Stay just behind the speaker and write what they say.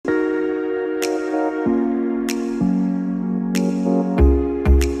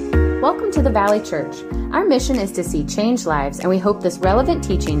Welcome to the Valley Church. Our mission is to see changed lives, and we hope this relevant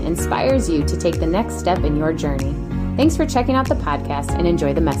teaching inspires you to take the next step in your journey. Thanks for checking out the podcast and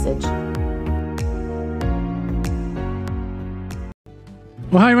enjoy the message.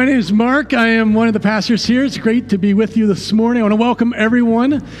 Well, hi, my name is Mark. I am one of the pastors here. It's great to be with you this morning. I want to welcome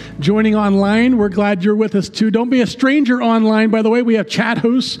everyone joining online. We're glad you're with us too. Don't be a stranger online. By the way, we have chat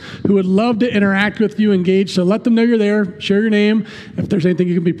hosts who would love to interact with you, engage. So let them know you're there. Share your name. If there's anything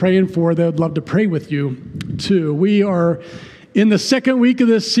you can be praying for, they would love to pray with you too. We are in the second week of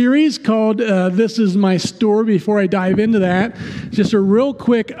this series called This Is My Story. Before I dive into that, just a real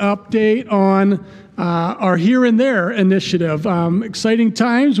quick update on our Here and There initiative. Exciting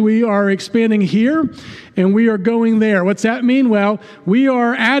times. We are expanding here and we are going there. What's that mean? Well, we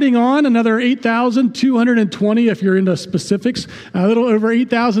are adding on another 8,220, if you're into specifics, a little over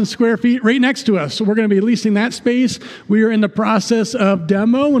 8,000 square feet right next to us. So we're going to be leasing that space. We are in the process of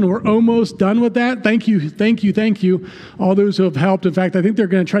demo and we're almost done with that. Thank you, all those who have helped. In fact, I think they're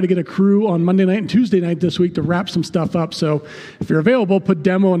going to try to get a crew on Monday night and Tuesday night this week to wrap some stuff up. So if you're available, put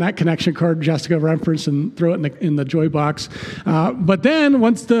demo on that connection card, Jessica reference, and throw it in the joy box. But then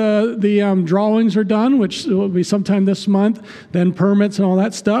once the drawings are done, which will be sometime this month, then permits and all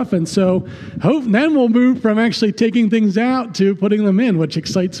that stuff. And so then we'll move from actually taking things out to putting them in, which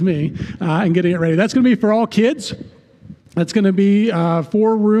excites me, and getting it ready. That's going to be for all kids. That's going to be 4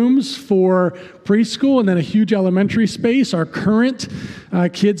 rooms for preschool and then a huge elementary space. Our current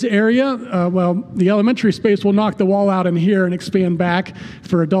kids area, the elementary space will knock the wall out in here and expand back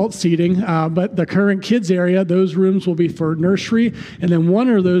for adult seating. But the current kids area, those rooms will be for nursery. And then one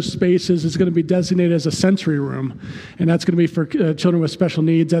of those spaces is going to be designated as a sensory room. And that's going to be for children with special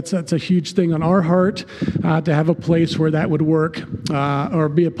needs. That's a huge thing on our heart, to have a place where that would work, or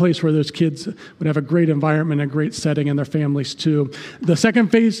be a place where those kids would have a great environment, a great setting, and their families too. The second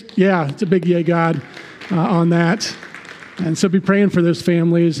phase, it's a big yay, God, on that. And so be praying for those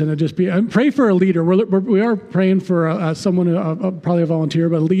families, and pray for a leader. We are praying for someone, probably a volunteer,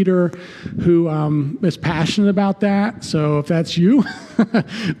 but a leader who is passionate about that. So if that's you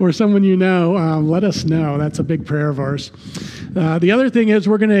or someone you know, let us know. That's a big prayer of ours. The other thing is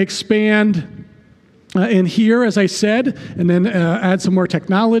we're going to expand in here, as I said, and then add some more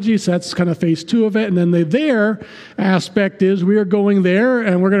technology. So that's kind of phase 2 of it. And then the there aspect is we are going there,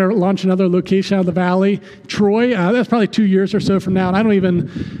 and we're going to launch another location out of the valley, Troy. That's probably 2 years or so from now.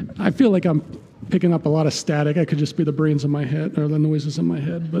 And I feel like I'm picking up a lot of static. I could just be the brains in my head, or the noises in my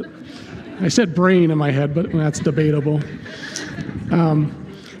head. But I said brain in my head, but that's debatable.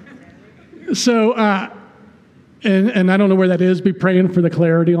 And I don't know where that is. Be praying for the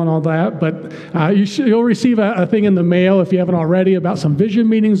clarity on all that. But you'll receive a thing in the mail, if you haven't already, about some vision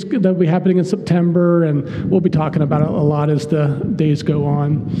meetings that will be happening in September. And we'll be talking about it a lot as the days go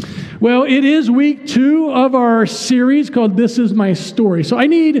on. Well, it is week 2 of our series called This Is My Story. So I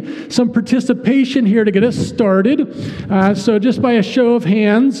need some participation here to get us started. So just by a show of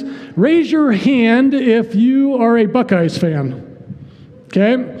hands, raise your hand if you are a Buckeyes fan.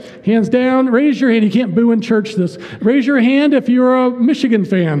 Okay, hands down. Raise your hand. You can't boo in church this. Raise your hand if you're a Michigan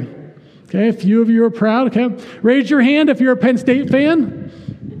fan. Okay, a few of you are proud. Okay, raise your hand if you're a Penn State fan.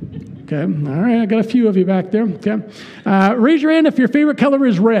 Okay, all right, I got a few of you back there. Okay, raise your hand if your favorite color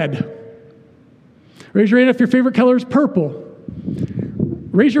is red. Raise your hand if your favorite color is purple.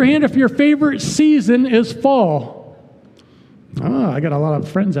 Raise your hand if your favorite season is fall. Oh, I got a lot of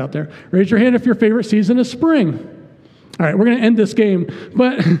friends out there. Raise your hand if your favorite season is spring. All right, we're going to end this game,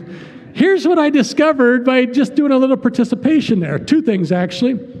 but here's what I discovered by just doing a little participation there. 2 things,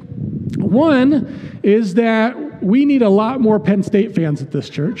 actually. One is that we need a lot more Penn State fans at this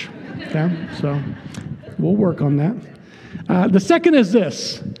church, okay? So we'll work on that. The second is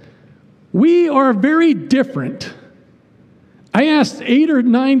this. We are very different. I asked 8 or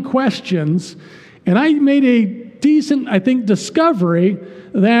 9 questions, and I made a decent, I think, discovery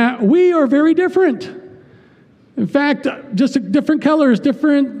that we are very different. In fact, just different colors,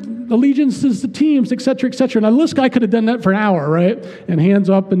 different allegiances to teams, et cetera, et cetera. Now, this guy could have done that for an hour, right? And hands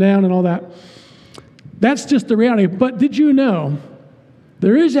up and down and all that. That's just the reality. But did you know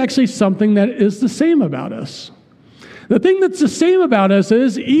there is actually something that is the same about us? The thing that's the same about us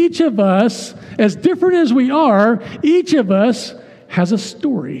is each of us, as different as we are, each of us has a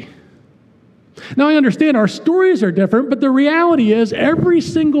story. Now, I understand our stories are different, but the reality is every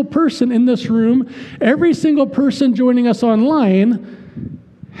single person in this room, every single person joining us online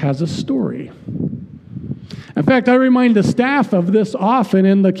has a story. In fact, I remind the staff of this often,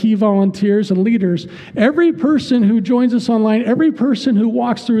 and the key volunteers and leaders. Every person who joins us online, every person who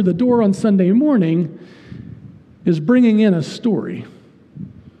walks through the door on Sunday morning is bringing in a story.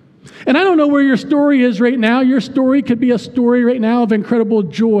 And I don't know where your story is right now. Your story could be a story right now of incredible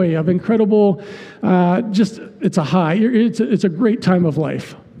joy, of incredible, it's a high. It's a great time of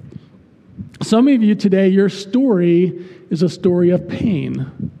life. Some of you today, your story is a story of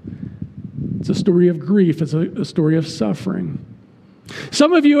pain. It's a story of grief. It's a story of suffering.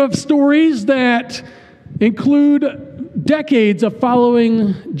 Some of you have stories that include decades of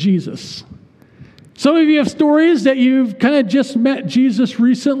following Jesus. Some of you have stories that you've kind of just met Jesus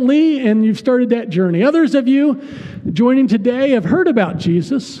recently and you've started that journey. Others of you joining today have heard about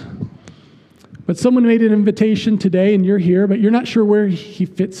Jesus, but someone made an invitation today and you're here, but you're not sure where he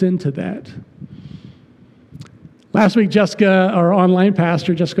fits into that. Last week, Jessica, our online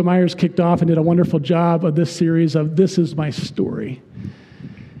pastor, Jessica Myers, kicked off and did a wonderful job of this series of This Is My Story.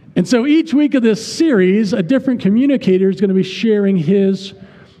 And so each week of this series, a different communicator is going to be sharing his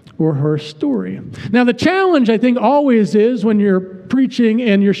or her story. Now, the challenge, I think, always is when you're preaching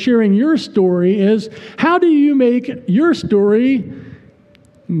and you're sharing your story is, how do you make your story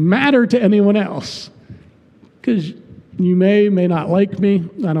matter to anyone else? Because you may not like me.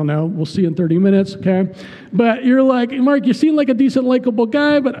 I don't know. We'll see in 30 minutes, okay? But you're like, Mark, you seem like a decent, likable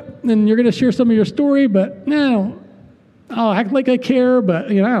guy, and you're going to share some of your story, but no, I'll act like I care, but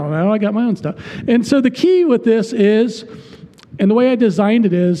I don't know. I got my own stuff. And so the key with this is, and the way I designed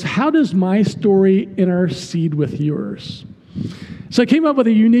it is, how does my story intercede with yours? So I came up with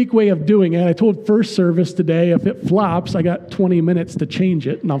a unique way of doing it. I told first service today, if it flops, I got 20 minutes to change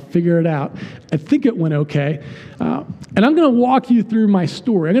it, and I'll figure it out. I think it went okay. And I'm going to walk you through my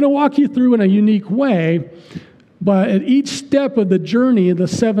story. I'm going to walk you through in a unique way, but at each step of the journey, the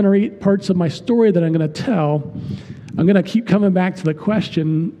 7 or 8 parts of my story that I'm going to tell, I'm going to keep coming back to the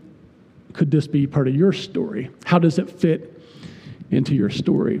question, could this be part of your story? How does it fit into your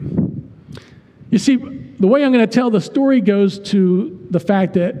story? You see, the way I'm going to tell the story goes to the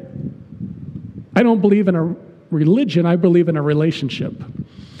fact that I don't believe in a religion, I believe in a relationship.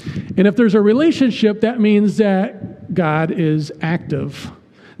 And if there's a relationship, that means that God is active.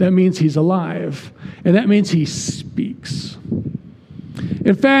 That means he's alive. And that means he speaks.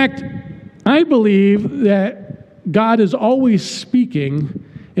 In fact, I believe that God is always speaking,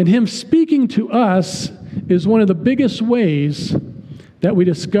 and him speaking to us is one of the biggest ways that we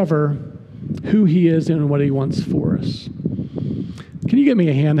discover who he is and what he wants for us. Can you get me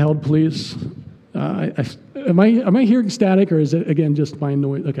a handheld, please? Am I hearing static, or is it, again, just my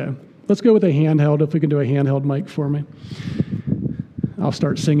noise? Okay, let's go with a handheld, if we can do a handheld mic for me. I'll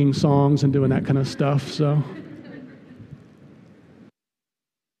start singing songs and doing that kind of stuff, so.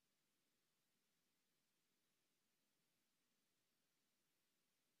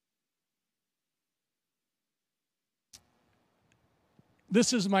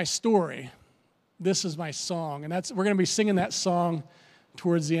 This is my story. This is my song. And we're going to be singing that song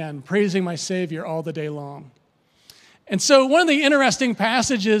towards the end, praising my Savior all the day long. And so one of the interesting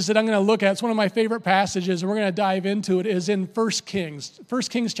passages that I'm going to look at, it's one of my favorite passages, and we're going to dive into it, is in 1 Kings. 1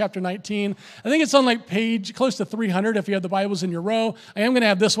 Kings chapter 19. I think it's on like page close to 300 if you have the Bibles in your row. I am going to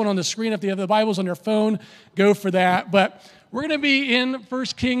have this one on the screen. If you have the Bibles on your phone, go for that. But we're going to be in 1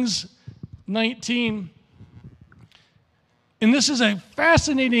 Kings 19. And this is a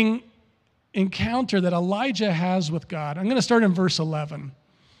fascinating encounter that Elijah has with God. I'm going to start in verse 11.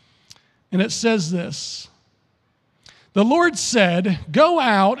 And it says this: The Lord said, "Go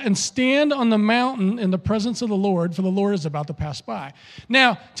out and stand on the mountain in the presence of the Lord, for the Lord is about to pass by."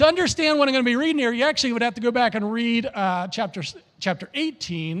 Now, to understand what I'm going to be reading here, you actually would have to go back and read chapter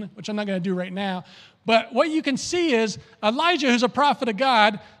 18, which I'm not going to do right now. But what you can see is Elijah, who's a prophet of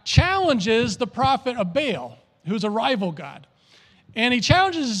God, challenges the prophet of Baal, who's a rival god. And he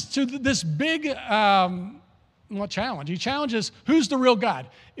challenges to this big, challenge? He challenges, who's the real God?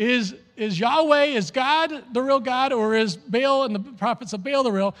 Is Yahweh, is God the real God, or is Baal and the prophets of Baal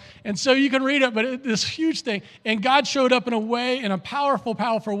the real? And so you can read it, but this huge thing. And God showed up in a powerful,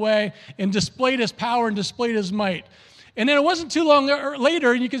 powerful way, and displayed his power and displayed his might. And then it wasn't too long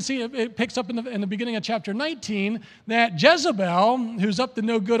later, and you can see it picks up in the beginning of chapter 19, that Jezebel, who's up to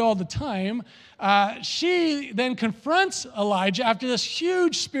no good all the time, she then confronts Elijah after this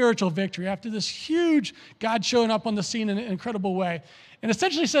huge spiritual victory, after this huge God showing up on the scene in an incredible way. And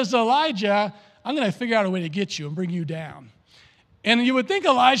essentially says to Elijah, "I'm going to figure out a way to get you and bring you down." And you would think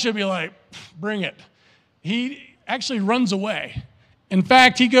Elijah would be like, "Bring it." He actually runs away. In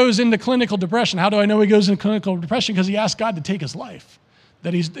fact, he goes into clinical depression. How do I know he goes into clinical depression? Because he asked God to take his life,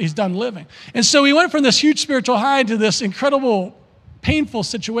 that he's done living. And so he went from this huge spiritual high to this incredible painful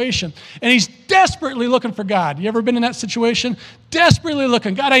situation. And he's desperately looking for God. You ever been in that situation? Desperately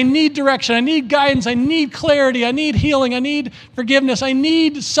looking. God, I need direction. I need guidance. I need clarity. I need healing. I need forgiveness. I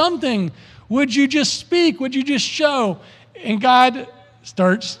need something. Would you just speak? Would you just show? And God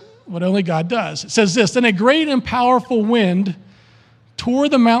starts what only God does. It says this, then a great and powerful wind tore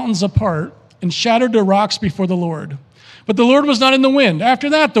the mountains apart and shattered the rocks before the Lord. But the Lord was not in the wind. After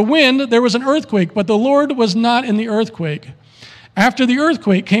that, the wind, there was an earthquake, but the Lord was not in the earthquake. After the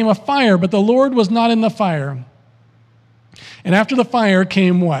earthquake came a fire, but the Lord was not in the fire. And after the fire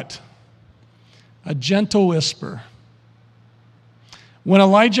came what? A gentle whisper. When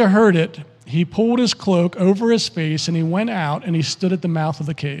Elijah heard it, he pulled his cloak over his face, and he went out, and he stood at the mouth of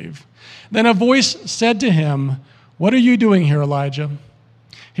the cave. Then a voice said to him, "What are you doing here, Elijah?"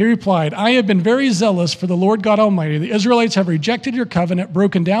 He replied, "I have been very zealous for the Lord God Almighty. The Israelites have rejected your covenant,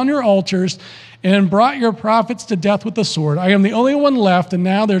 broken down your altars, and brought your prophets to death with the sword. I am the only one left, and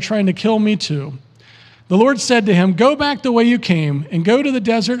now they're trying to kill me too." The Lord said to him, "Go back the way you came, and go to the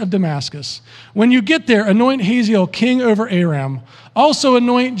desert of Damascus. When you get there, anoint Hazael king over Aram. Also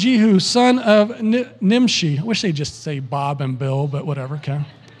anoint Jehu, son of Nimshi." I wish they'd just say Bob and Bill, but whatever, okay?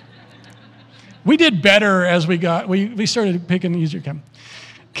 We did better as we started picking easier. Okay.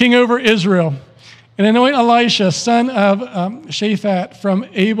 King over Israel. And anoint Elisha, son of Shaphat, from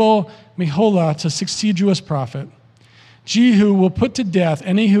Abel Meholah, to succeed you as prophet. Jehu will put to death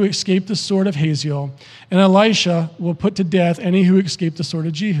any who escape the sword of Hazael, and Elisha will put to death any who escape the sword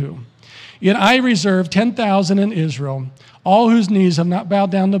of Jehu. Yet I reserve 10,000 in Israel, all whose knees have not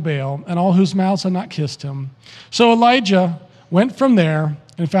bowed down to Baal, and all whose mouths have not kissed him. So Elijah went from there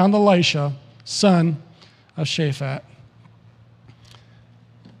and found Elisha, son of Shaphat.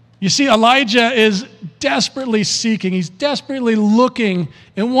 You see, Elijah is desperately seeking. He's desperately looking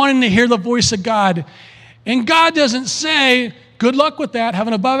and wanting to hear the voice of God. And God doesn't say, "Good luck with that, have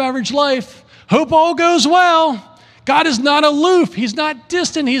an above-average life. Hope all goes well." God is not aloof. He's not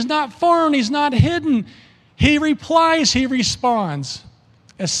distant. He's not foreign. He's not hidden. He replies. He responds.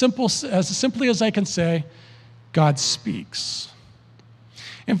 As simply as I can say, God speaks.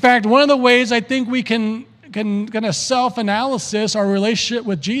 In fact, one of the ways I think we can kind of self-analysis our relationship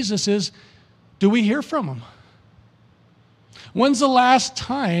with Jesus is, do we hear from him? When's the last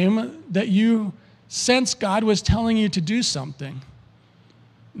time that you sensed God was telling you to do something?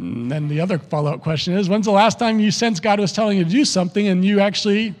 And then the other follow-up question is, when's the last time you sensed God was telling you to do something and you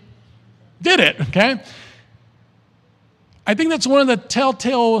actually did it, okay? I think that's one of the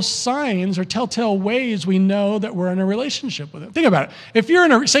telltale signs or telltale ways we know that we're in a relationship with him. Think about it. If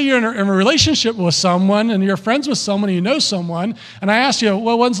you're say you're in a relationship with someone and you're friends with someone and you know someone, and I ask you,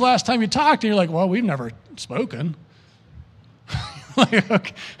 well, when's the last time you talked? And you're like, well, we've never spoken.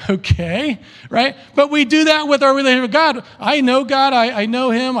 Like, okay, right? But we do that with our relationship with God. I know God. I know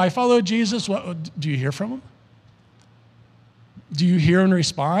him. I follow Jesus. What, do you hear from him? Do you hear and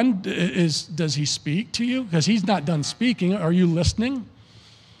respond? Does he speak to you? Because he's not done speaking. Are you listening?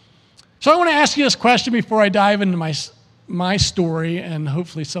 So I want to ask you this question before I dive into my story, and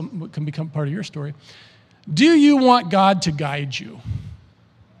hopefully some can become part of your story. Do you want God to guide you?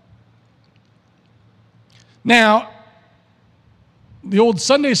 Now, the old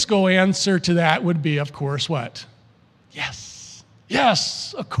Sunday school answer to that would be, of course, what? Yes.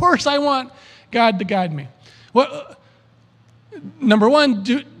 Yes, of course I want God to guide me. Well, number one,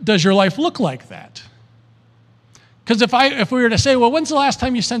 does your life look like that? Because if we were to say, well, when's the last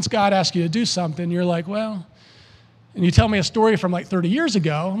time you sensed God ask you to do something? You're like, well, and you tell me a story from like 30 years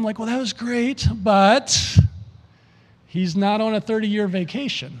ago. I'm like, well, that was great, but he's not on a 30-year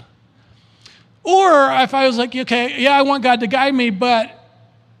vacation. Or if I was like, okay, yeah, I want God to guide me, but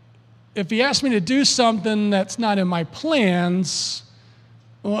if he asked me to do something that's not in my plans,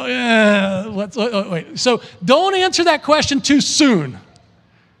 well, wait. So don't answer that question too soon,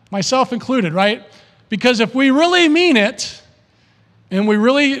 myself included, right? Because if we really mean it, and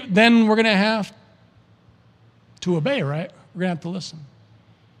then we're going to have to obey, right? We're going to have to listen.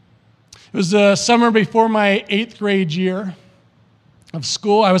 It was the summer before my 8th grade year of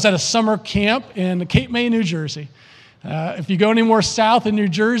school. I was at a summer camp in Cape May, New Jersey. If you go any more south in New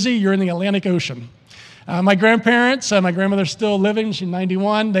Jersey, you're in the Atlantic Ocean. My grandparents, my grandmother's still living, she's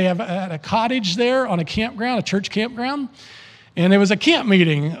 91. They have a cottage there on a campground, a church campground. And it was a camp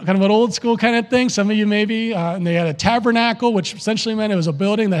meeting, kind of an old school kind of thing, some of you maybe. And they had a tabernacle, which essentially meant it was a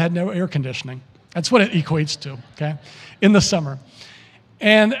building that had no air conditioning. That's what it equates to, okay, in the summer.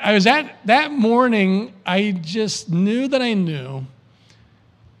 And I was that morning, I just knew that I knew,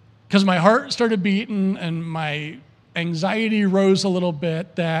 because my heart started beating and my anxiety rose a little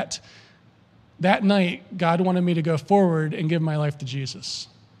bit, that that night, God wanted me to go forward and give my life to Jesus.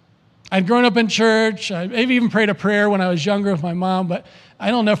 I'd grown up in church. I maybe even prayed a prayer when I was younger with my mom, but I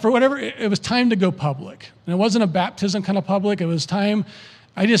don't know, for whatever, it was time to go public. And it wasn't a baptism kind of public. It was time,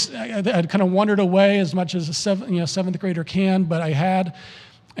 I'd kind of wandered away as much as a seventh grader can, but I had.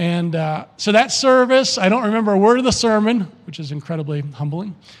 And so that service, I don't remember a word of the sermon, which is incredibly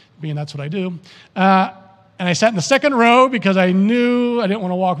humbling, being that's what I do. And I sat in the second row because I knew I didn't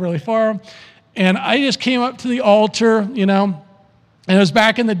want to walk really far. And I just came up to the altar, and it was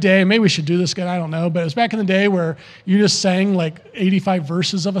back in the day, maybe we should do this again, I don't know, but it was back in the day where you just sang like 85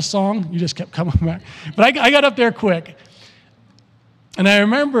 verses of a song. You just kept coming back. But I got up there quick. And I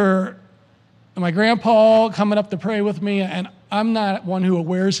remember my grandpa coming up to pray with me, and I'm not one who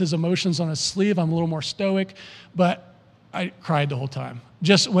wears his emotions on his sleeve. I'm a little more stoic, but I cried the whole time.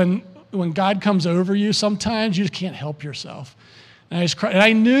 Just when God comes over you, sometimes you just can't help yourself. And I just cried. And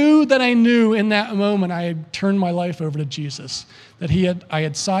I knew in that moment I had turned my life over to Jesus, that I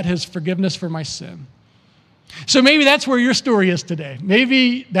had sought his forgiveness for my sin. So maybe that's where your story is today.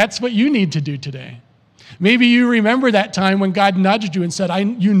 Maybe that's what you need to do today. Maybe you remember that time when God nudged you and said,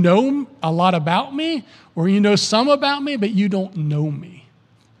 you know a lot about me, or you know some about me, but you don't know me.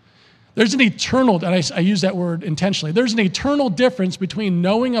 There's an eternal, and I use that word intentionally, there's an eternal difference between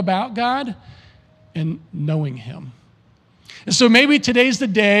knowing about God and knowing him. And so maybe today's the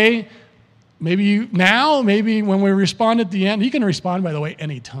day, maybe when we respond at the end, you can respond, by the way,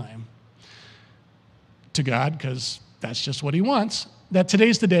 anytime to God, because that's just what he wants. That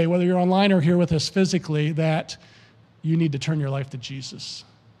today's the day, whether you're online or here with us physically, that you need to turn your life to Jesus.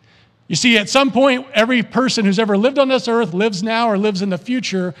 You see, at some point, every person who's ever lived on this earth, lives now or lives in the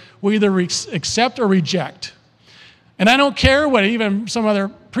future, will either accept or reject. And I don't care what even some other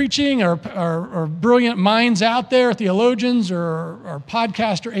preaching or brilliant minds out there, theologians or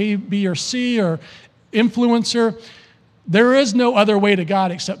podcaster A, B, or C, or influencer, there is no other way to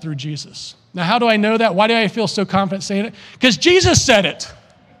God except through Jesus. Now, how do I know that? Why do I feel so confident saying it? Because Jesus said it.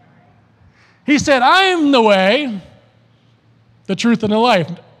 He said, I am the way, the truth, and the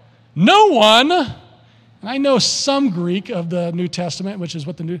life. No one, and I know some Greek of the New Testament, which is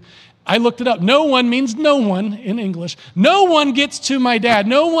what I looked it up. No one means no one in English. No one gets to my dad.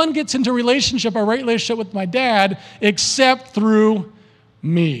 No one gets into a right relationship with my dad except through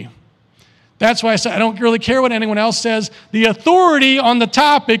me. That's why I said I don't really care what anyone else says. The authority on the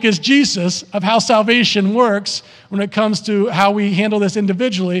topic is Jesus, of how salvation works when it comes to how we handle this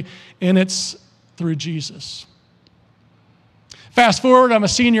individually, and it's through Jesus. Fast forward, I'm a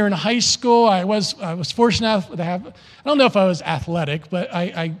senior in high school. I was fortunate enough to have, I don't know if I was athletic, but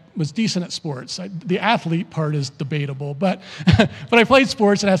I was decent at sports. The athlete part is debatable, but I played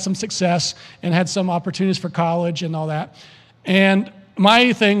sports and had some success and had some opportunities for college and all that. And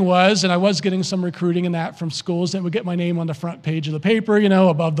my thing was, and I was getting some recruiting in that from schools that would get my name on the front page of the paper,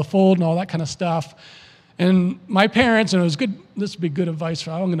 above the fold and all that kind of stuff. And my parents, and it was good, this would be good advice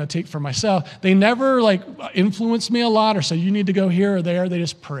I'm going to take for myself, they never influenced me a lot or said, you need to go here or there. They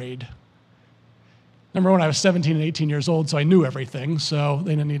just prayed. Remember when I was 17 and 18 years old, so I knew everything, so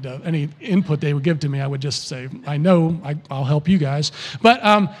they didn't need any input they would give to me. I would just say, I know, I'll help you guys. But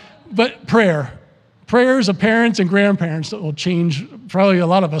prayers of parents and grandparents that will change, probably a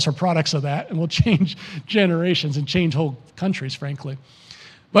lot of us are products of that, and will change generations and change whole countries, frankly.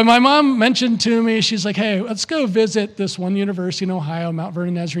 But my mom mentioned to me, she's like, hey, let's go visit this one university in Ohio, Mount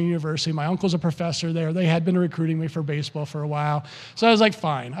Vernon Nazarene University. My uncle's a professor there. They had been recruiting me for baseball for a while. So I was like,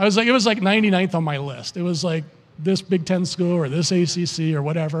 fine. It was like 99th on my list. It was like this Big Ten school or this ACC or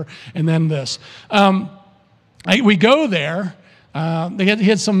whatever, and then this. We go there. He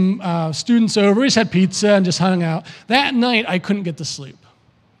had some students over. We just had pizza and just hung out. That night, I couldn't get to sleep.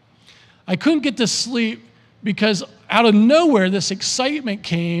 I couldn't get to sleep because out of nowhere, this excitement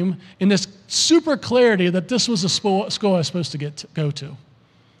came in this super clarity that this was a school I was supposed to go to.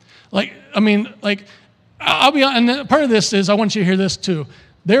 I'll be honest, and part of this is I want you to hear this too.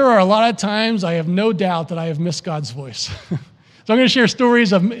 There are a lot of times I have no doubt that I have missed God's voice. So I'm going to share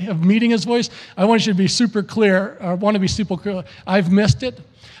stories of meeting his voice. I want you to be super clear. I want to be super clear. I've missed it.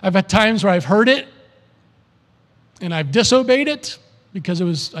 I've had times where I've heard it and I've disobeyed it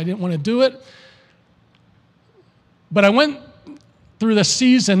because I didn't want to do it. But I went through the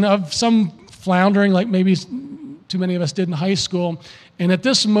season of some floundering, like maybe too many of us did in high school. And at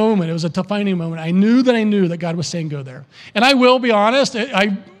this moment, it was a defining moment. I knew that God was saying, go there. And I will be honest,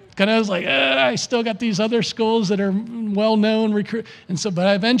 I kind of was like, I still got these other schools that are well-known. But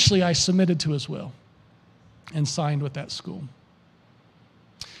eventually I submitted to his will and signed with that school.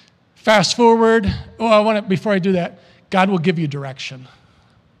 Fast forward, before I do that, God will give you direction.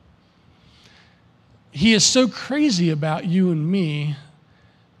 he is so crazy about you and me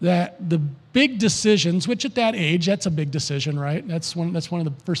that the big decisions, which at that age, that's a big decision, right? That's one of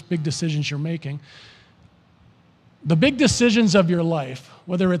the first big decisions you're making. The big decisions of your life,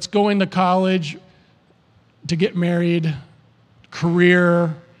 whether it's going to college, to get married,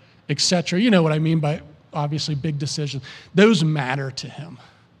 career, etc. You know what I mean by obviously big decisions. Those matter to him.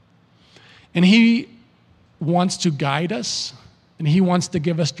 And he wants to guide us, and he wants to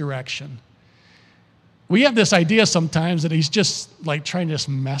give us direction. We have this idea sometimes that he's just like trying to just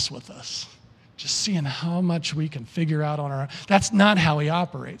mess with us, just seeing how much we can figure out on our own. That's not how he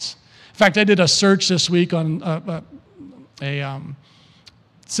operates. In fact, I did a search this week on a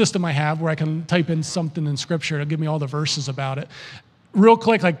system I have where I can type in something in Scripture. It'll give me all the verses about it. Real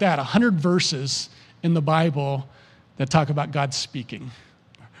quick like that, 100 verses in the Bible that talk about God speaking.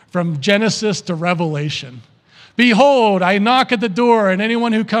 From Genesis to Revelation. Behold, I knock at the door, and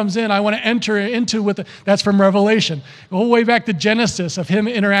anyone who comes in, I want to enter into with that's from Revelation. The whole way back to Genesis of him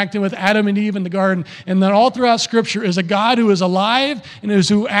interacting with Adam and Eve in the garden. And then all throughout Scripture is a God who is alive and who's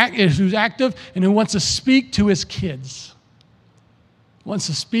active and who wants to speak to his kids. He wants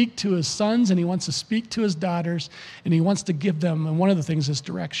to speak to his sons, and he wants to speak to his daughters, and he wants to give them, and one of the things is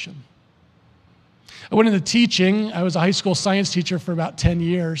direction. I went into teaching. I was a high school science teacher for about 10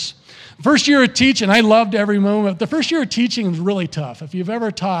 years. First year of teaching, I loved every moment. The first year of teaching was really tough. If you've ever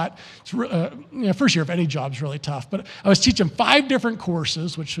taught, first year of any job is really tough. But I was teaching 5 different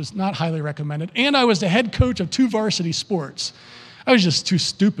courses, which was not highly recommended. And I was the head coach of 2 varsity sports. I was just too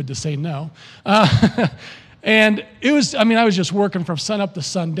stupid to say no. And it was, I was just working from sun up to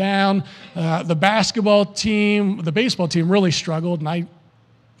sundown. The basketball team, the baseball team really struggled, and I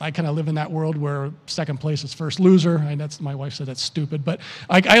kind of live in that world where second place is first loser. My wife said that's stupid, but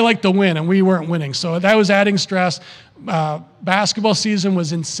I like to win, and we weren't winning. So that was adding stress. Basketball season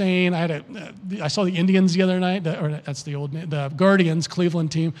was insane. I saw the Indians the other night, that's the old name, the Guardians,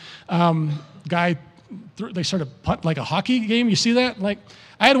 Cleveland team. They sort of punt like a hockey game. You see that? Like,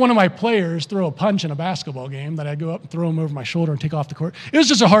 I had one of my players throw a punch in a basketball game that I'd go up and throw him over my shoulder and take off the court. It was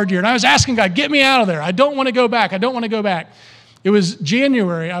just a hard year, and I was asking God, get me out of there. I don't want to go back. I don't want to go back. It was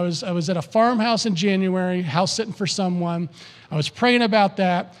January. I was at a farmhouse in January, house sitting for someone. I was praying about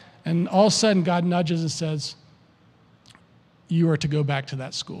that, and all of a sudden God nudges and says, you are to go back to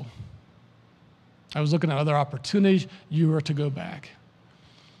that school. I was looking at other opportunities. You are to go back.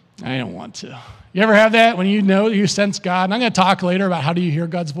 I don't want to. You ever have that when you sense God? And I'm going to talk later about how do you hear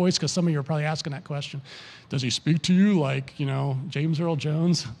God's voice, because some of you are probably asking that question. Does he speak to you like, James Earl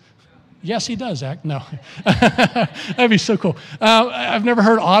Jones? Yes, he does, Zach. No. That'd be so cool. I've never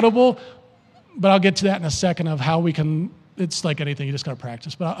heard audible, but I'll get to that in a second of how we can, it's like anything, you just got to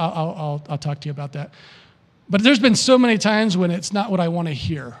practice. But I'll talk to you about that. But there's been so many times when it's not what I want to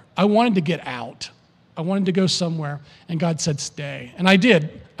hear. I wanted to get out. I wanted to go somewhere, and God said, stay. And I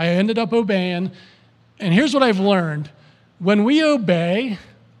did. I ended up obeying. And here's what I've learned. When we obey,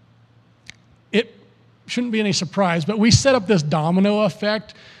 it shouldn't be any surprise, but we set up this domino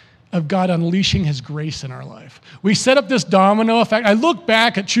effect of God unleashing his grace in our life. We set up this domino effect. I look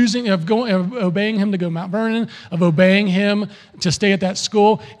back at of obeying him to go Mount Vernon, of obeying him to stay at that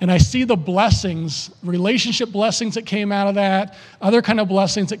school, and I see the blessings, relationship blessings that came out of that, other kind of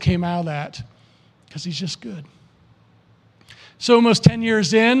blessings that came out of that, because he's just good. So almost 10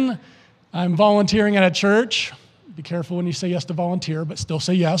 years in, I'm volunteering at a church. Be careful when you say yes to volunteer, but still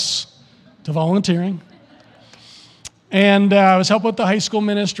say yes to volunteering. And I was helping with the high school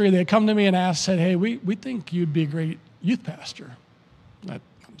ministry. They had come to me and said, hey, we think you'd be a great youth pastor.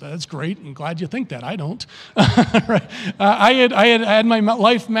 That's great. I'm glad you think that. I don't. Right. I had my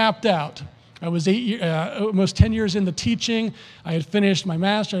life mapped out. I was almost 10 years into teaching. I had finished my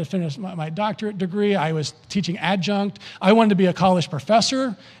master's. I had finished my doctorate degree. I was teaching adjunct. I wanted to be a college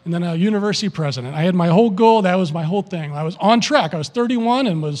professor and then a university president. I had my whole goal. That was my whole thing. I was on track. I was 31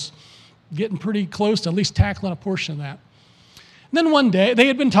 and was getting pretty close to at least tackling a portion of that. And then one day, they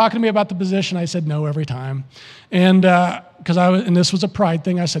had been talking to me about the position. I said no every time. And and this was a pride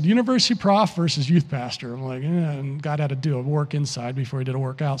thing. I said, university prof versus youth pastor. I'm like, and God had to do a work inside before he did a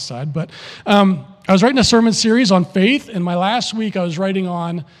work outside. But I was writing a sermon series on faith, and my last week I was writing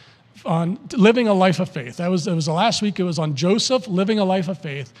on living a life of faith. It was the last week. It was on Joseph, living a life of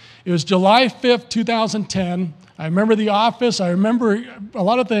faith. It was July 5th, 2010. I remember the office. I remember a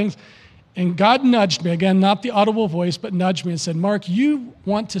lot of things. And God nudged me, again, not the audible voice, but nudged me and said, Mark, you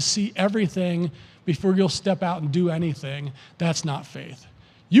want to see everything before you'll step out and do anything. That's not faith.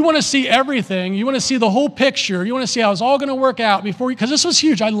 You want to see everything. You want to see the whole picture. You want to see how it's all going to work out because this was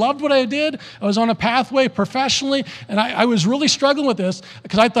huge. I loved what I did. I was on a pathway professionally, and I was really struggling with this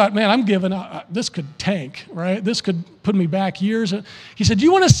because I thought, man, I'm giving up. This could tank, right? This could put me back years. He said,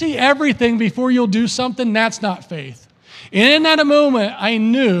 you want to see everything before you'll do something? That's not faith. And in that moment, I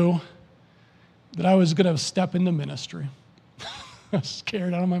knew that I was going to step into ministry. I was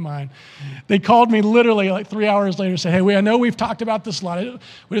scared out of my mind. They called me literally like 3 hours later and said, hey, I know we've talked about this a lot.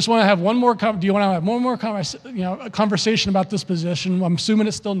 We just want to have one more, do you want to have one more conversation about this position? I'm assuming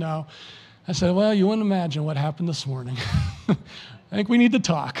it's still no. I said, well, you wouldn't imagine what happened this morning. I think we need to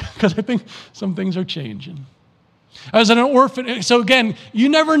talk because I think some things are changing. I was in an orphan. So again, you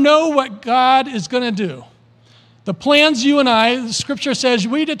never know what God is going to do. The plans you and the Scripture says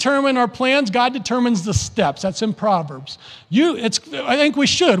we determine our plans. God determines the steps. That's in Proverbs. I think we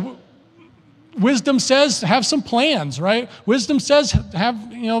should. Wisdom says have some plans, right? Wisdom says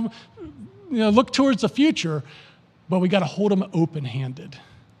have look towards the future, but we got to hold them open-handed.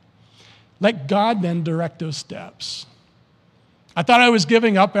 Let God then direct those steps. I thought I was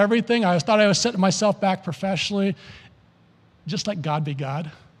giving up everything. I thought I was setting myself back professionally. Just let God be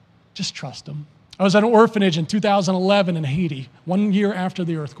God. Just trust Him. I was at an orphanage in 2011 in Haiti, 1 year after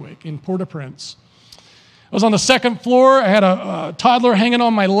the earthquake in Port-au-Prince. I was on the second floor. I had a toddler hanging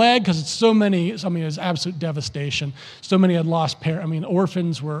on my leg because it's so many. It was absolute devastation. So many had lost parents.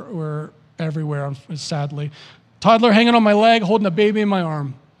 Orphans were everywhere, sadly. Toddler hanging on my leg, holding a baby in my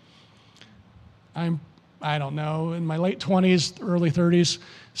arm. I don't know, in my late 20s, early 30s,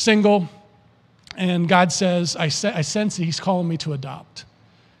 single. And God says, I sense He's calling me to adopt.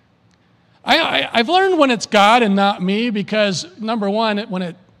 I've learned when it's God and not me because, number one, when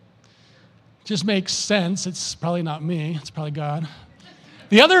it just makes sense, it's probably not me, it's probably God.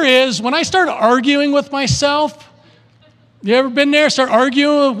 The other is when I start arguing with myself, you ever been there, start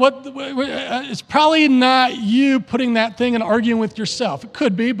arguing with it's probably not you putting that thing and arguing with yourself. It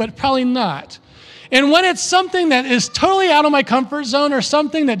could be, but probably not. And when it's something that is totally out of my comfort zone or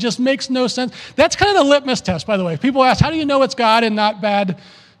something that just makes no sense, that's kind of the litmus test, by the way. People ask, how do you know it's God and not bad,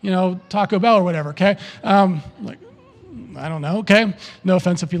 Taco Bell or whatever, okay? I don't know, okay? No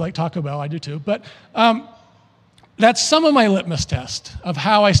offense if you like Taco Bell, I do too. But that's some of my litmus test of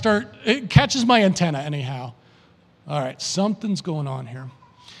how it catches my antenna anyhow. All right, something's going on here.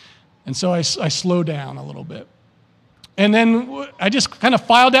 And so I slow down a little bit. And then I just kind of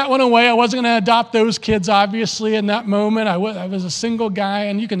filed that one away. I wasn't going to adopt those kids, obviously, in that moment. I was a single guy,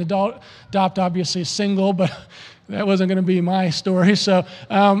 and you can adopt, obviously, single, but that wasn't going to be my story. So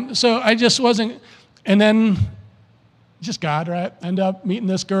I just wasn't. And then just God, right? End up meeting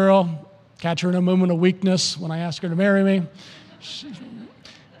this girl, catch her in a moment of weakness when I ask her to marry me.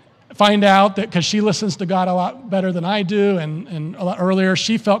 Find out that because she listens to God a lot better than I do, and a lot earlier,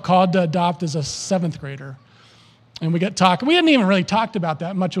 she felt called to adopt as a 7th grader. And we get talking. We hadn't even really talked about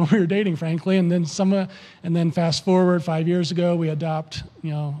that much when we were dating, frankly. And then fast forward 5 years ago, we adopt,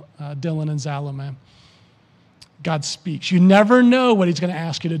 Dylan and Zalama. God speaks. You never know what He's going to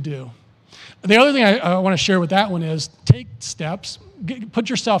ask you to do. The other thing I want to share with that one is take steps. Put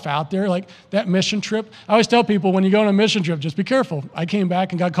yourself out there, like that mission trip. I always tell people when you go on a mission trip, just be careful. I came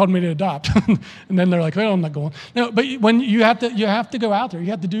back and God called me to adopt, and then they're like, "Oh, I'm not going." No, but when you have to go out there. You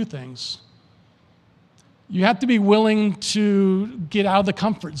have to do things. You have to be willing to get out of the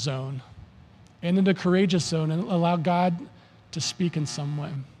comfort zone and into the courageous zone and allow God to speak in some way.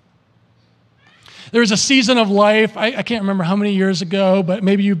 There was a season of life, I can't remember how many years ago, but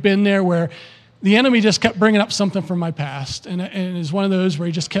maybe you've been there, where the enemy just kept bringing up something from my past. And it was one of those where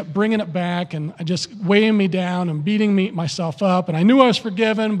he just kept bringing it back and just weighing me down and beating myself up. And I knew I was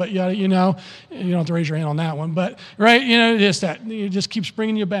forgiven, but you don't have to raise your hand on that one. But, right, just that. It just keeps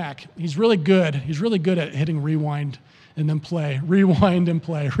bringing you back. He's really good. He's really good at hitting rewind and then play. Rewind and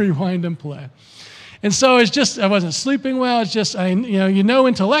play. Rewind and play. And so it's just, I wasn't sleeping well. It's just,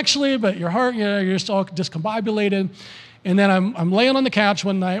 intellectually, but your heart, you're just all discombobulated. And then I'm laying on the couch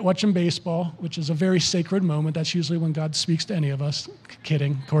one night watching baseball, which is a very sacred moment. That's usually when God speaks to any of us.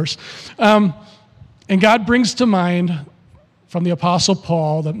 Kidding, of course. And God brings to mind from the Apostle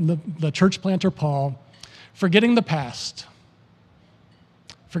Paul, the church planter Paul, forgetting the past.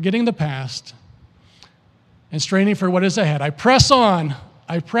 Forgetting the past and straining for what is ahead. I press on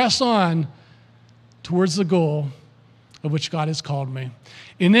towards the goal of which God has called me.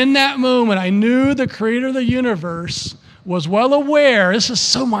 And in that moment, I knew the creator of the universe was well aware. This is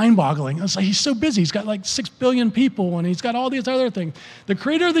so mind-boggling. I was like, he's so busy. He's got like 6 billion people, and he's got all these other things. The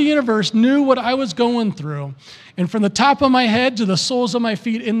creator of the universe knew what I was going through. And from the top of my head to the soles of my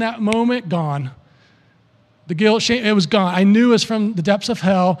feet in that moment, gone. The guilt, shame, it was gone. I knew it was from the depths of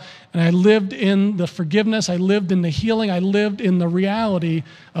hell, and I lived in the forgiveness. I lived in the healing. I lived in the reality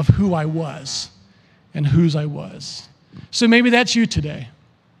of who I was and whose I was. So maybe that's you today.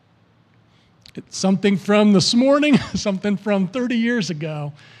 It's something from this morning, something from 30 years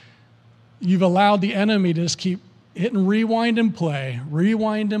ago. You've allowed the enemy to just keep hitting rewind and play,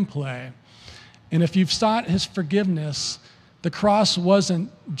 rewind and play. And if you've sought his forgiveness, the cross wasn't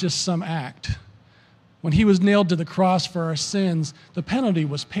just some act. When he was nailed to the cross for our sins, the penalty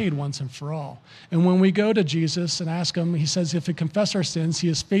was paid once and for all. And when we go to Jesus and ask him, he says, if we confess our sins, he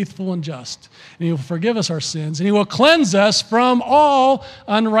is faithful and just, and he will forgive us our sins, and he will cleanse us from all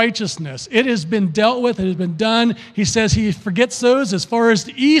unrighteousness. It has been dealt with. It has been done. He says he forgets those as far as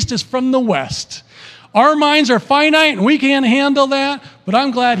the east is from the west. Our minds are finite, and we can't handle that, but I'm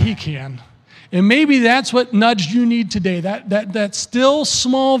glad he can. And maybe that's what nudged you need today, that still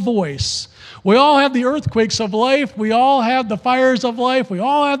small voice. We all have the earthquakes of life. We all have the fires of life. We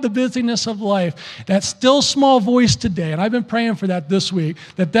all have the busyness of life. That still small voice today, and I've been praying for that this week,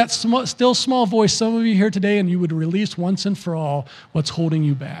 that still small voice, some of you here today, and you would release once and for all what's holding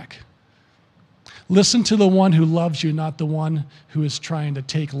you back. Listen to the one who loves you, not the one who is trying to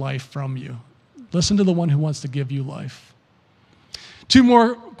take life from you. Listen to the one who wants to give you life. Two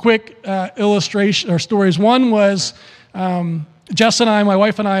more quick illustration or stories. One was Jess and I, my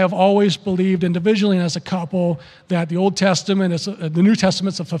wife and I, have always believed individually and as a couple that the Old Testament, the New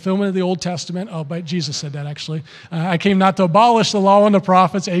Testament's a fulfillment of the Old Testament. Oh, but Jesus said that actually. I came not to abolish the law and the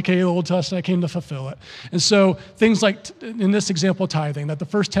prophets, aka the Old Testament. I came to fulfill it. And so things like, in this example, tithing, that the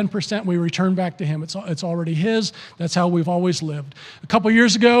first 10% we return back to him. It's already his. That's how we've always lived. A couple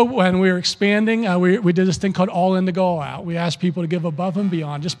years ago, when we were expanding, we did this thing called All In to Go Out. We asked people to give above and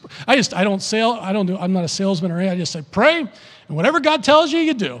beyond. I'm not a salesman or anything. I just say pray. And whatever God tells you,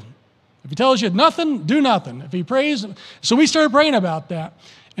 you do. If he tells you nothing, do nothing. If he prays, so we started praying about that.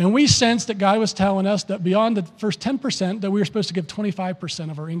 And we sensed that God was telling us that beyond the first 10%, that we were supposed to give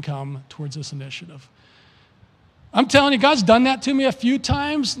 25% of our income towards this initiative. I'm telling you, God's done that to me a few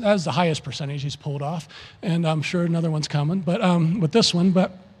times. That's the highest percentage he's pulled off. And I'm sure another one's coming, but with this one.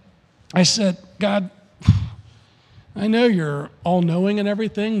 But I said, God, I know you're all-knowing and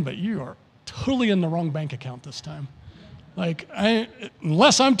everything, but you are totally in the wrong bank account this time. Like,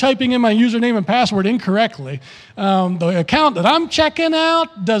 unless I'm typing in my username and password incorrectly, the account that I'm checking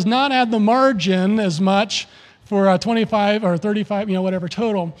out does not have the margin as much for 25 or 35, whatever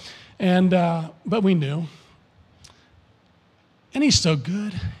total. And but we knew. And he's so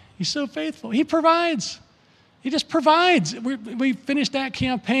good. He's so faithful. He provides. He just provides. We finished that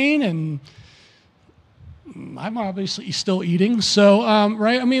campaign, and I'm obviously still eating. So,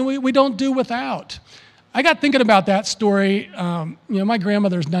 right? I mean, we don't do without. I got thinking about that story. My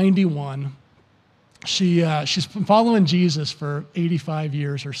grandmother's 91. She's been following Jesus for 85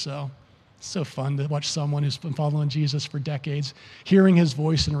 years or so. It's so fun to watch someone who's been following Jesus for decades, hearing his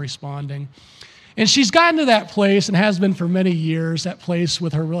voice and responding. And she's gotten to that place, and has been for many years, that place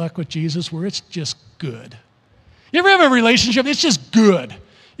with her walk with Jesus where it's just good. You ever have a relationship? It's just good.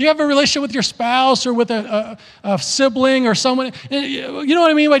 You have a relationship with your spouse or with a sibling or someone. You know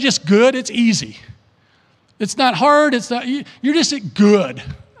what I mean by just good? It's easy. It's not hard. It's not. You're just good.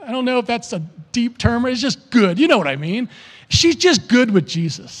 I don't know if that's a deep term. It's just good. You know what I mean? She's just good with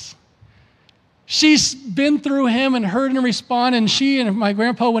Jesus. She's been through him and heard him respond. And she and my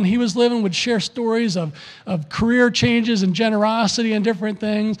grandpa, when he was living, would share stories of career changes and generosity and different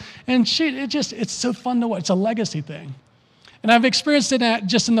things. And it's so fun to watch. It's a legacy thing. And I've experienced it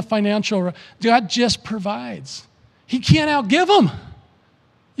just in the financial. God just provides. He can't outgive them.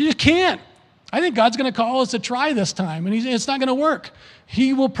 You just can't. I think God's going to call us to try this time, and it's not going to work.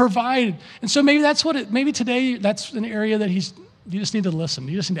 He will provide. And so maybe maybe today that's an area that you just need to listen.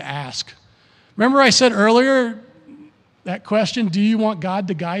 You just need to ask. Remember I said earlier that question, do you want God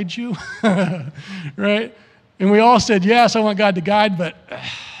to guide you? Right? And we all said, yes, I want God to guide, but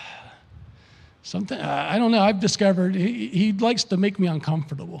something, I don't know. I've discovered he likes to make me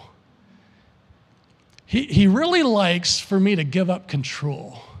uncomfortable. He really likes for me to give up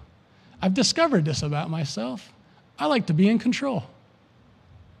control. I've discovered this about myself. I like to be in control.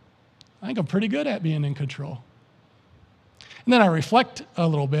 I think I'm pretty good at being in control. And then I reflect a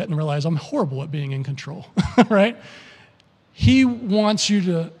little bit and realize I'm horrible at being in control, right? He wants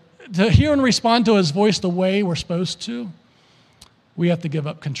you to hear and respond to his voice the way we're supposed to. We have to give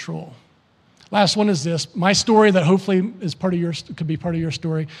up control. Last one is this. My story that hopefully is could be part of your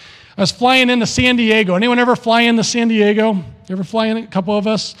story. I was flying into San Diego. Anyone ever fly into San Diego? You ever fly in? A couple of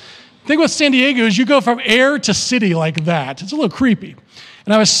us. The thing with San Diego is you go from air to city like that. It's a little creepy.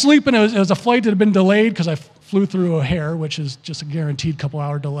 And I was sleeping. It was a flight that had been delayed because flew through a hair, which is just a guaranteed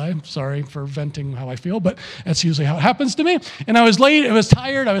couple-hour delay. Sorry for venting how I feel, but that's usually how it happens to me. And I was late, I was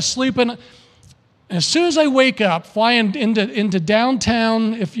tired, I was sleeping. And as soon as I wake up, flying into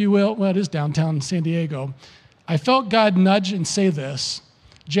downtown, if you will, well, it is downtown San Diego, I felt God nudge and say this.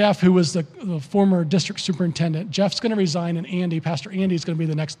 Jeff, who was the former district superintendent, Jeff's going to resign, and Pastor Andy, is going to be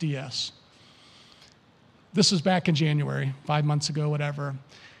the next DS. This was back in January, 5 months ago, whatever.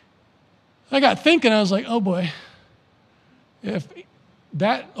 I got thinking, I was like, oh boy, if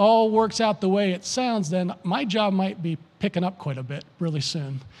that all works out the way it sounds, then my job might be picking up quite a bit really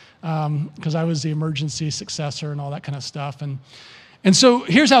soon, because I was the emergency successor and all that kind of stuff. And so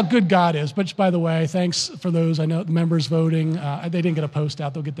here's how good God is. Which, by the way, thanks for those. I know the members voting. They didn't get a post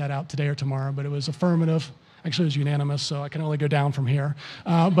out. They'll get that out today or tomorrow. But it was affirmative. Actually, it was unanimous, so I can only go down from here.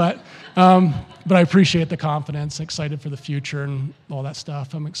 But I appreciate the confidence, excited for the future and all that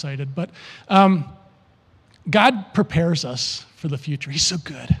stuff. I'm excited. But God prepares us for the future. He's so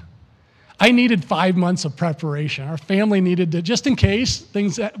good. I needed 5 months of preparation. Our family needed to, just in case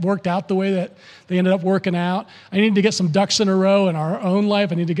things worked out the way that they ended up working out. I needed to get some ducks in a row in our own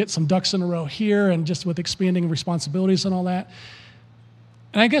life. I need to get some ducks in a row here, and just with expanding responsibilities and all that.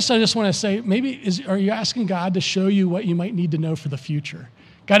 And I guess I just want to say, are you asking God to show you what you might need to know for the future?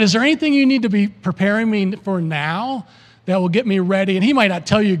 God, is there anything you need to be preparing me for now that will get me ready? And he might not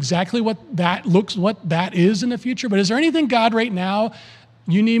tell you exactly what that is in the future, but is there anything, God, right now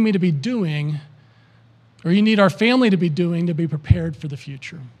you need me to be doing, or you need our family to be doing, to be prepared for the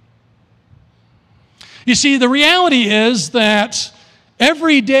future? You see, the reality is that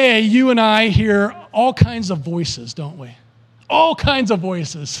every day you and I hear all kinds of voices, don't we? All kinds of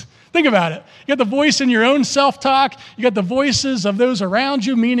voices. Think about it. You got the voice in your own self-talk. You got the voices of those around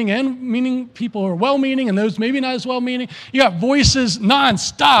you, meaning people who are well-meaning and those maybe not as well-meaning. You got voices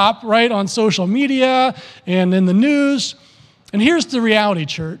nonstop, right, on social media and in the news. And here's the reality,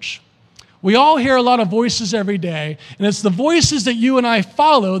 church. We all hear a lot of voices every day, and it's the voices that you and I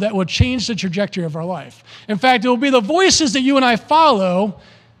follow that will change the trajectory of our life. In fact, it will be the voices that you and I follow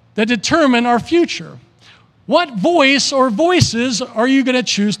that determine our future. What voice or voices are you going to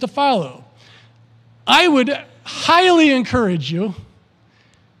choose to follow? I would highly encourage you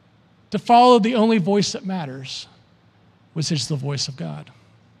to follow the only voice that matters, which is the voice of God.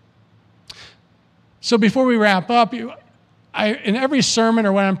 So before we wrap up, in every sermon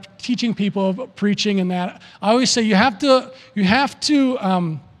or when I'm teaching people about preaching and that, I always say you have to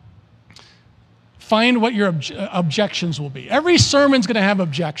find what your objections will be. Every sermon's going to have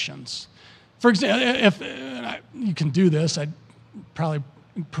objections. For example, if you can do this, I'd probably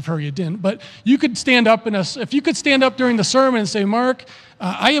prefer you didn't, but you could stand up if you could stand up during the sermon and say, Mark,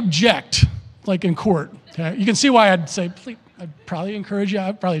 I object, like in court. Okay? You can see why I'd say, please, I'd probably encourage you.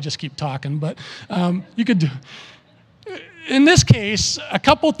 I'd probably just keep talking, but you could do. In this case, a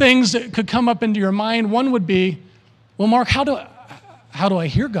couple things that could come up into your mind. One would be, well, Mark, how do I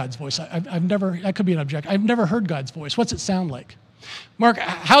hear God's voice? That could be an objection. I've never heard God's voice. What's it sound like? Mark,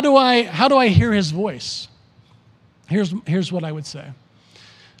 how do I hear his voice? Here's what I would say.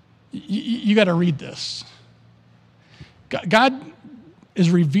 You got to read this. God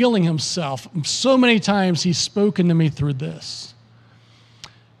is revealing himself. So many times he's spoken to me through this.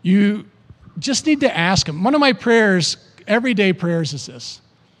 You just need to ask him. One of my prayers, everyday prayers, is this.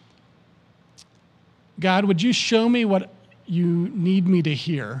 God, would you show me what you need me to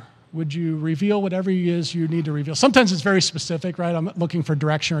hear? Would you reveal whatever it is you need to reveal? Sometimes it's very specific, right? I'm looking for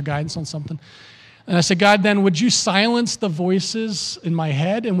direction or guidance on something. And I said, God, then would you silence the voices in my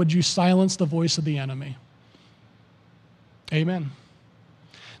head, and would you silence the voice of the enemy? Amen.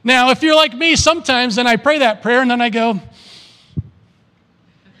 Now, if you're like me, sometimes then I pray that prayer and then I go,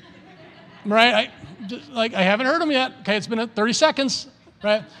 right? I haven't heard him yet. Okay, it's been 30 seconds,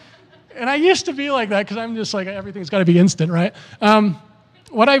 right? And I used to be like that because I'm just like, everything's got to be instant, right?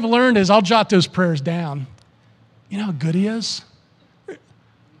 What I've learned is I'll jot those prayers down. You know how good he is?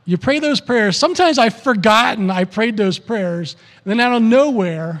 You pray those prayers. Sometimes I've forgotten I prayed those prayers, and then out of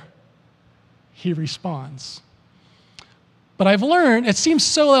nowhere, he responds. But I've learned, it seems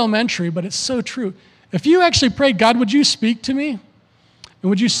so elementary, but it's so true. If you actually prayed, God, would you speak to me? And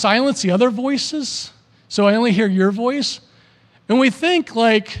would you silence the other voices so I only hear your voice? And we think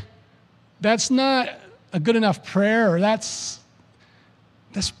like that's not a good enough prayer, or that's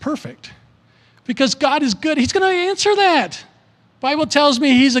perfect. Because God is good. He's going to answer that. Bible tells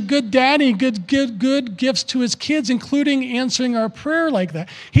me he's a good daddy, good gifts to his kids, including answering our prayer like that.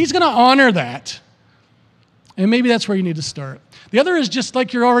 He's going to honor that. And maybe that's where you need to start. The other is just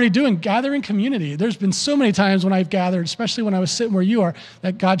like you're already doing, gathering community. There's been so many times when I've gathered, especially when I was sitting where you are,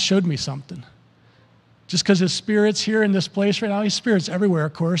 that God showed me something. Just because his Spirit's here in this place right now, his Spirit's everywhere,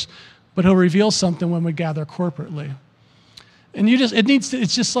 of course, but he'll reveal something when we gather corporately. And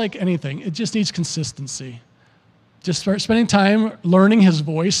it's just like anything. It just needs consistency. Just start spending time learning his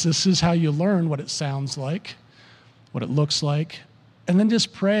voice. This is how you learn what it sounds like, what it looks like, and then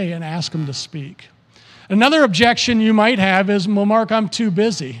just pray and ask him to speak. Another objection you might have is, well, Mark, I'm too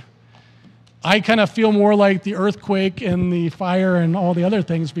busy. I kind of feel more like the earthquake and the fire and all the other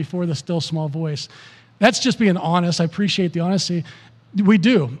things before the still small voice. That's just being honest. I appreciate the honesty. We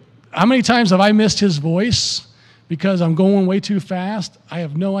do. How many times have I missed his voice because I'm going way too fast? I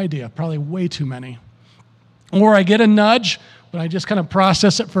have no idea. Probably way too many. Or I get a nudge, but I just kind of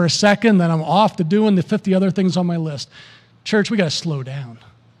process it for a second, then I'm off to doing the 50 other things on my list. Church, we got to slow down.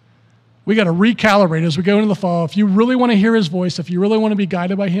 We got to recalibrate as we go into the fall. If you really want to hear his voice, if you really want to be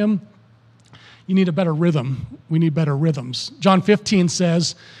guided by him, you need a better rhythm. We need better rhythms. John 15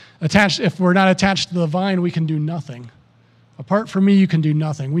 says, if we're not attached to the vine, we can do nothing. Apart from me, you can do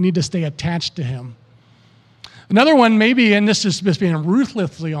nothing. We need to stay attached to him. Another one maybe, and this is just being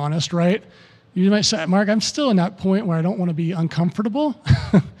ruthlessly honest, right? You might say, Mark, I'm still in that point where I don't want to be uncomfortable,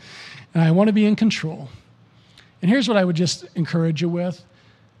 and I want to be in control. And here's what I would just encourage you with.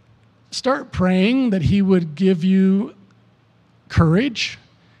 Start praying that he would give you courage,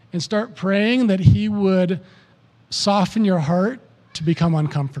 and start praying that he would soften your heart to become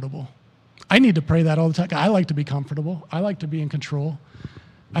uncomfortable. I need to pray that all the time. I like to be comfortable. I like to be in control.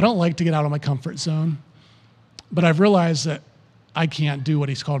 I don't like to get out of my comfort zone. But I've realized that I can't do what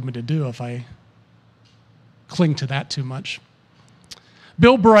he's called me to do if I cling to that too much.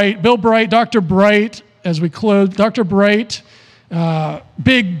 Bill Bright, Dr. Bright, as we close, Dr. Bright,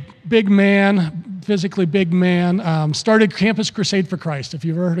 big man, physically big man, started Campus Crusade for Christ. If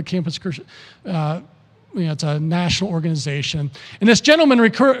you've ever heard of Campus Crusade, it's a national organization. And this gentleman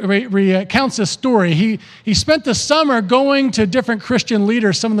recounts this story. He spent the summer going to different Christian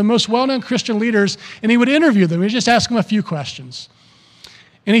leaders, some of the most well-known Christian leaders, and he would interview them. He'd just ask them a few questions.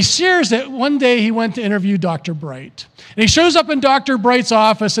 And he shares that one day he went to interview Dr. Bright. And he shows up in Dr. Bright's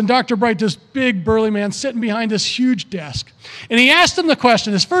office, and Dr. Bright, this big burly man, sitting behind this huge desk. And he asked him the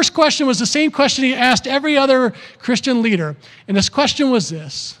question. His first question was the same question he asked every other Christian leader. And his question was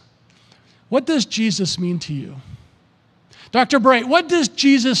this: what does Jesus mean to you? Dr. Bright, what does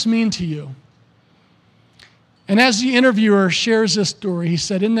Jesus mean to you? And as the interviewer shares this story, he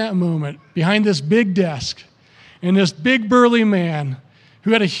said, in that moment, behind this big desk, and this big burly man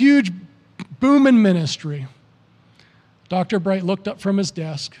who had a huge booming ministry, Dr. Bright looked up from his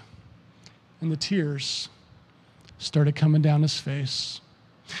desk, and the tears started coming down his face.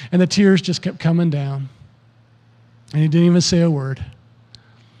 And the tears just kept coming down. And he didn't even say a word.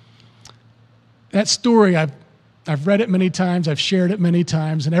 That story, I've read it many times, I've shared it many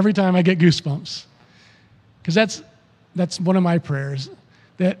times, and every time I get goosebumps. Because that's one of my prayers,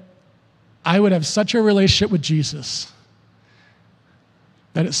 that I would have such a relationship with Jesus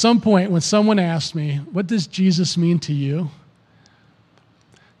that at some point when someone asks me, what does Jesus mean to you?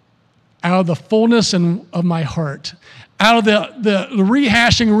 Out of the fullness of my heart, out of the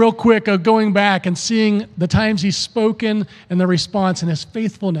rehashing real quick of going back and seeing the times he's spoken and the response and his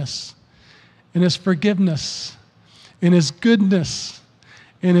faithfulness and his forgiveness and his goodness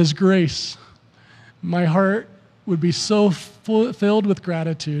and his grace, my heart would be so filled with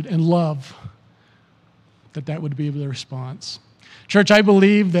gratitude and love that would be the response. Church, I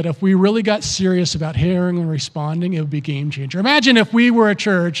believe that if we really got serious about hearing and responding, it would be a game changer. Imagine if we were a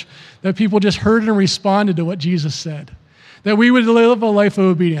church that people just heard and responded to what Jesus said, that we would live a life of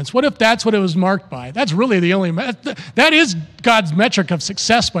obedience. What if that's what it was marked by? That's really the only, that is God's metric of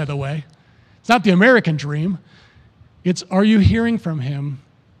success, by the way. It's not the American dream. It's, are you hearing from him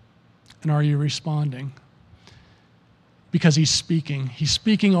and are you responding? Because he's speaking. He's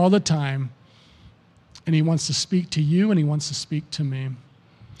speaking all the time. And he wants to speak to you, and he wants to speak to me.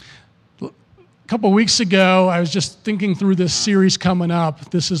 A couple of weeks ago, I was just thinking through this series coming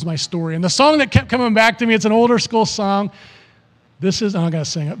up, This Is My Story. And the song that kept coming back to me, it's an older school song. I'm not going to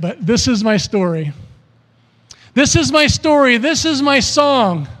sing it, but this is my story. This is my story. This is my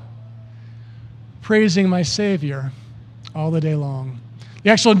song. Praising my Savior all the day long. The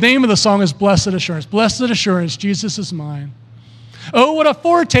actual name of the song is Blessed Assurance. Blessed Assurance, Jesus is mine. Oh, what a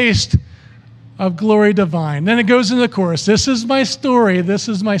foretaste of glory divine. Then it goes into the chorus. This is my story. This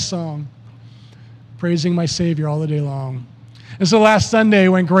is my song. Praising my Savior all the day long. And so last Sunday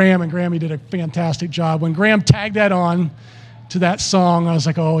when Grammy did a fantastic job. When Graham tagged that on to that song, I was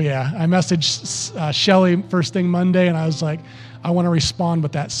like, oh yeah. I messaged Shelly first thing Monday, and I was like, I want to respond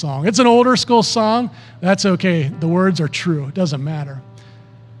with that song. It's an older school song. That's okay. The words are true. It doesn't matter.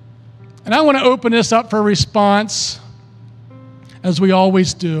 And And I want to open this up for a response, as we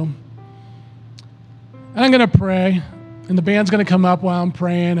always do. And I'm going to pray, and the band's going to come up while I'm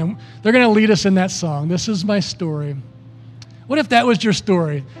praying, and they're going to lead us in that song. This is my story. What if that was your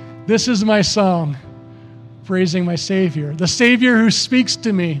story? This is my song, praising my Savior, the Savior who speaks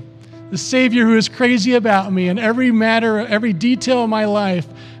to me, the Savior who is crazy about me, and every matter, every detail of my life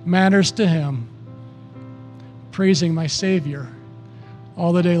matters to him. Praising my Savior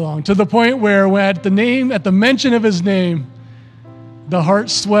all the day long, to the point where at the mention of his name, the heart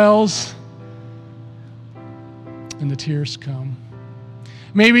swells and the tears come.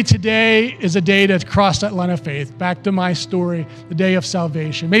 Maybe today is a day to cross that line of faith. Back to my story, the day of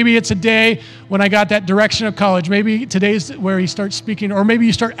salvation. Maybe it's a day when I got that direction of college. Maybe today's where he starts speaking, or maybe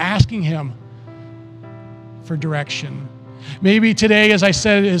you start asking him for direction. Maybe today, as I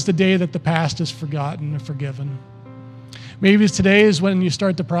said, is the day that the past is forgotten and forgiven. Maybe today is when you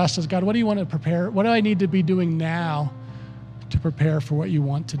start the process. God, what do you want to prepare? What do I need to be doing now to prepare for what you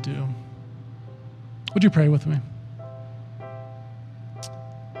want to do? Would you pray with me?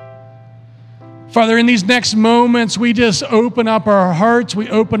 Father, in these next moments, we just open up our hearts, we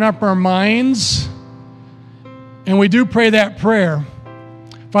open up our minds, and we do pray that prayer.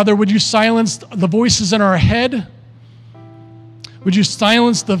 Father, would you silence the voices in our head? Would you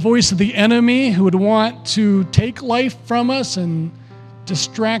silence the voice of the enemy who would want to take life from us and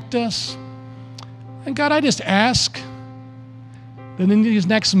distract us? And God, I just ask that in these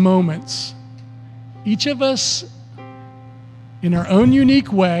next moments, each of us, in our own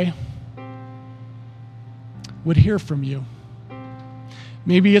unique way, would hear from you.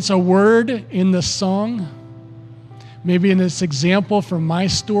 Maybe it's a word in the song, maybe in this example from my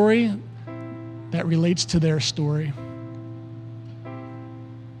story that relates to their story.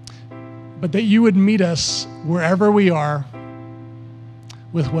 But that you would meet us wherever we are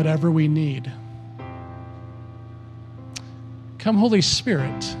with whatever we need. Come, Holy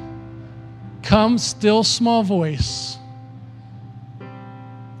Spirit. Come, still small voice,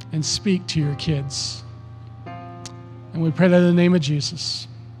 and speak to your kids. And we pray that in the name of Jesus.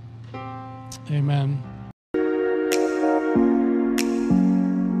 Amen.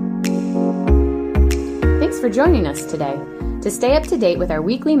 Thanks for joining us today. To stay up to date with our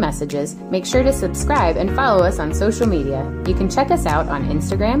weekly messages, make sure to subscribe and follow us on social media. You can check us out on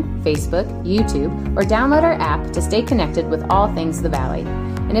Instagram, Facebook, YouTube, or download our app to stay connected with all things the Valley.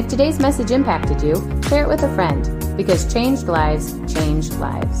 And if today's message impacted you, share it with a friend, because changed lives change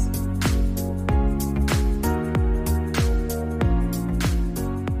lives.